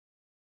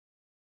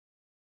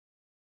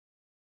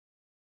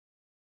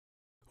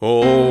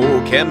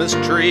Oh,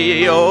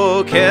 chemistry,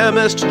 your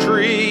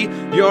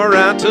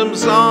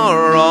atoms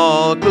are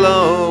all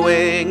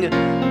glowing.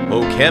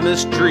 Oh,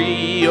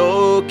 chemistry,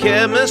 your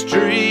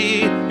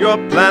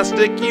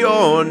plastic,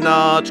 you're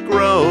not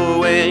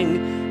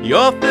growing.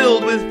 You're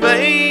filled with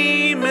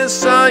famous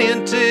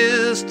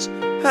scientists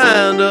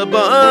and a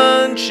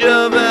bunch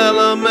of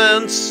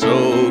elements.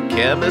 Oh,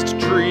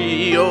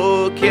 chemistry,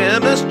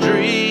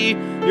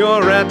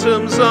 your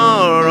atoms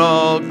are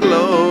all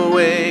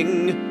glowing.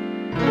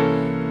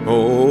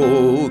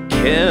 Oh,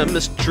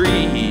 chemistry,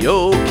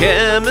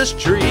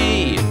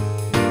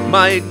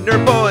 Meitner,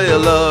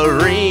 Boyle,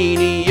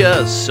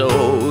 Arrhenius.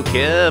 Oh,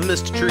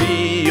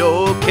 chemistry,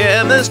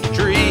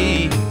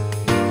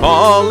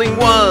 Pauling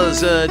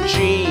was a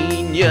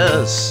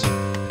genius,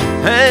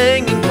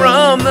 hanging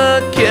from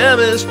the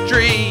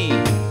chemistry.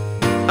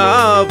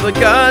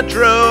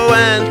 Avogadro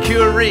and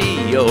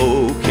Curie.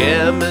 Oh,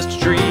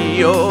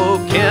 chemistry,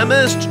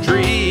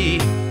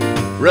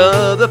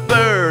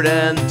 Rutherford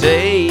and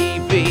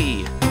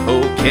Davy.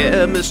 Oh,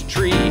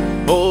 chemistry,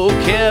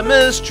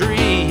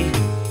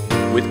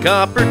 with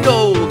copper,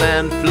 gold,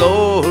 and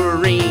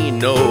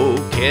fluorine. Oh,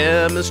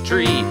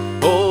 chemistry,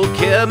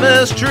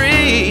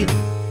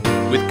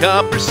 with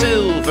copper,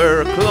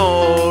 silver,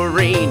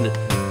 chlorine.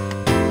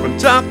 From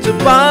top to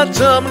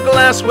bottom,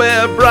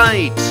 glassware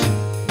bright.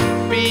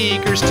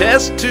 Beakers,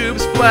 test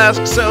tubes,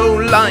 flasks so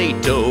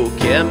light. Oh,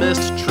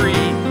 chemistry,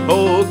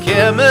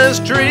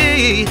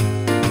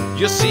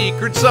 your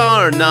secrets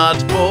are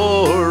not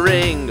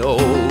boring. Oh,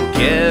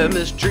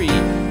 chemistry,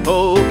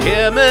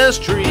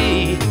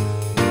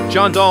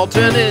 John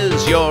Dalton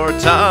is your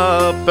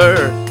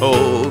topper.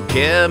 Oh,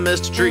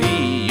 chemistry,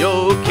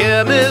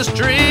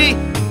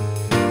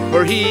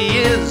 for he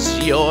is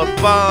your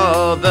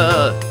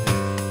father.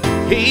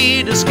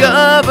 He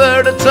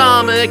discovered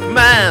atomic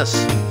mass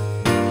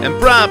and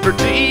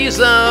properties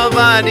of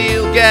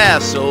ideal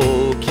gas.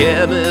 Oh,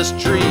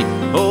 chemistry,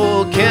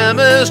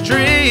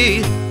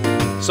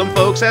 Some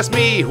folks ask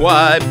me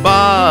why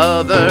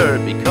bother,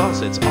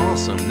 because it's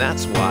awesome,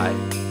 that's why.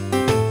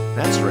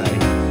 That's right.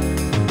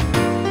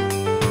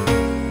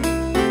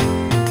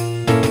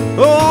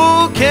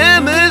 Oh,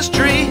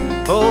 chemistry,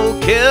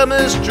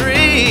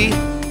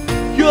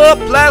 you're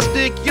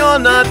plastic, you're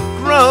not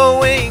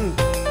growing.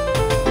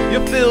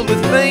 You're filled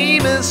with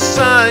famous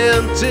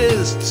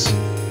scientists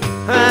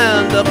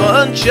and a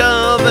bunch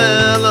of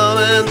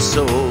elements.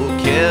 Oh,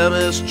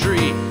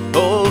 chemistry,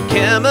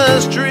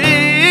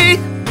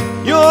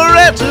 your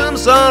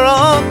atoms are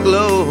all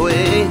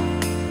glowing.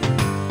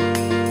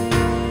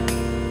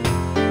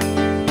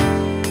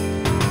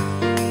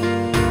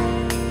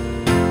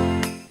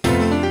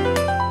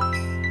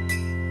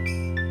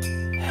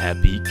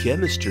 Happy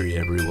chemistry,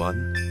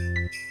 everyone.